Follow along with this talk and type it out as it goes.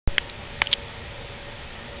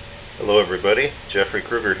Hello everybody, Jeffery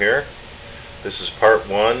Krueger here. This is part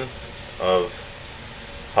one of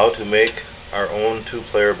how to make our own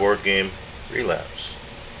two-player board game, Relapse.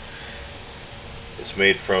 It's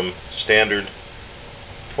made from standard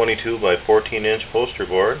 22 by 14 inch poster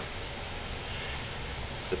board.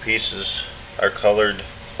 The pieces are colored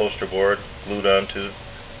poster board glued onto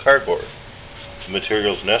cardboard. The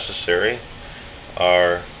materials necessary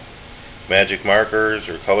are magic markers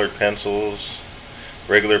or colored pencils,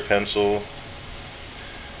 regular pencil,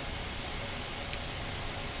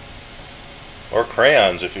 or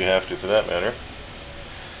crayons if you have to, for that matter.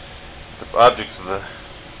 The objects of the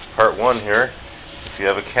part one here, if you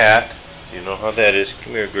have a cat, you know how that is.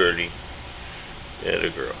 Come here, Gertie. There,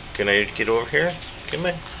 girl. Can I get over here? Come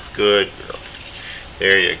on. Good girl.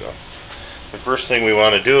 There you go. The first thing we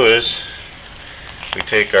want to do is we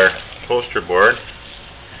take our poster board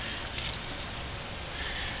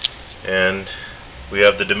and we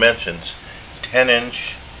have the dimensions 10 inch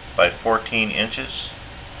by 14 inches.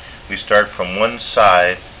 We start from one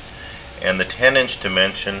side, and the 10 inch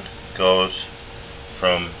dimension goes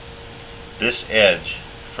from this edge,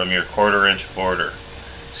 from your 1/4 inch border.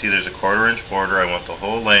 See, there's a 1/4 inch border. I want the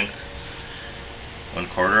whole length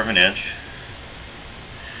 1/4 of an inch,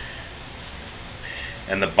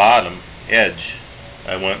 and the bottom edge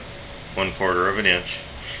I want 1/4 of an inch.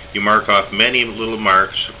 You mark off many little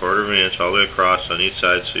marks, 1/4 of an inch all the way across on each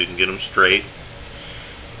side so you can get them straight.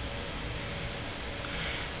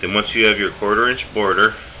 Then once you have your 1/4 inch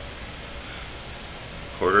border,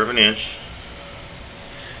 1/4 of an inch,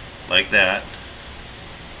 like that,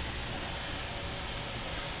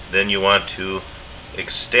 then you want to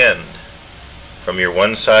extend from your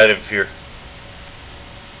one side of your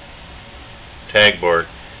tag board,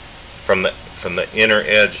 from the inner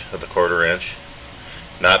edge of the 1/4 inch,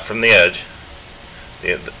 not from the edge,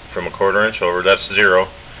 from a 1/4 inch over, that's 0,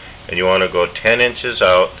 and you want to go 10 inches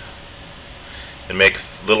out and make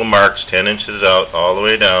little marks 10 inches out all the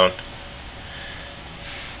way down,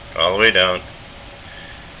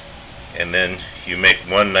 and then you make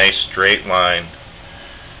one nice straight line,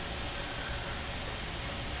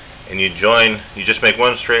 and you just make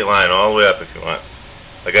one straight line all the way up if you want,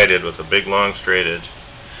 like I did with a big long straight edge.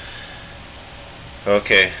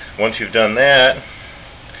 Okay, once you've done that,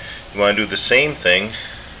 you want to do the same thing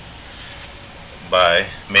by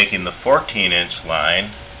making the 14 inch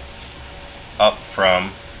line up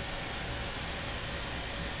from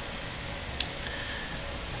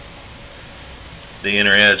the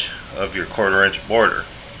inner edge of your 1/4 inch border.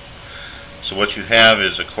 So what you have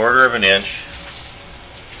is a 1/4 of an inch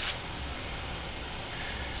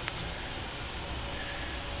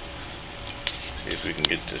see if we can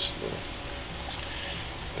get this little,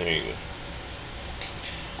 there you go.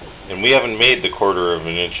 And we haven't made the 1/4 of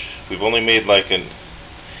an inch. We've only made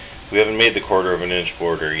we haven't made the 1/4 of an inch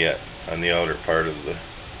border yet on the outer part of the.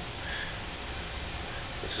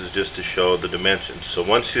 This is just to show the dimensions. So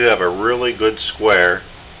once you have a really good square,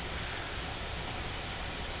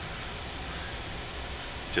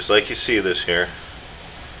 just like you see this here,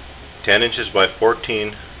 10 inches by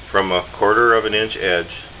 14 from a 1/4 of an inch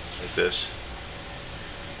edge, like this.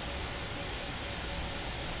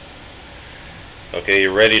 Okay,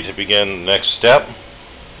 you're ready to begin the next step.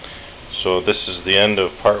 So this is the end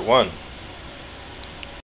of part one.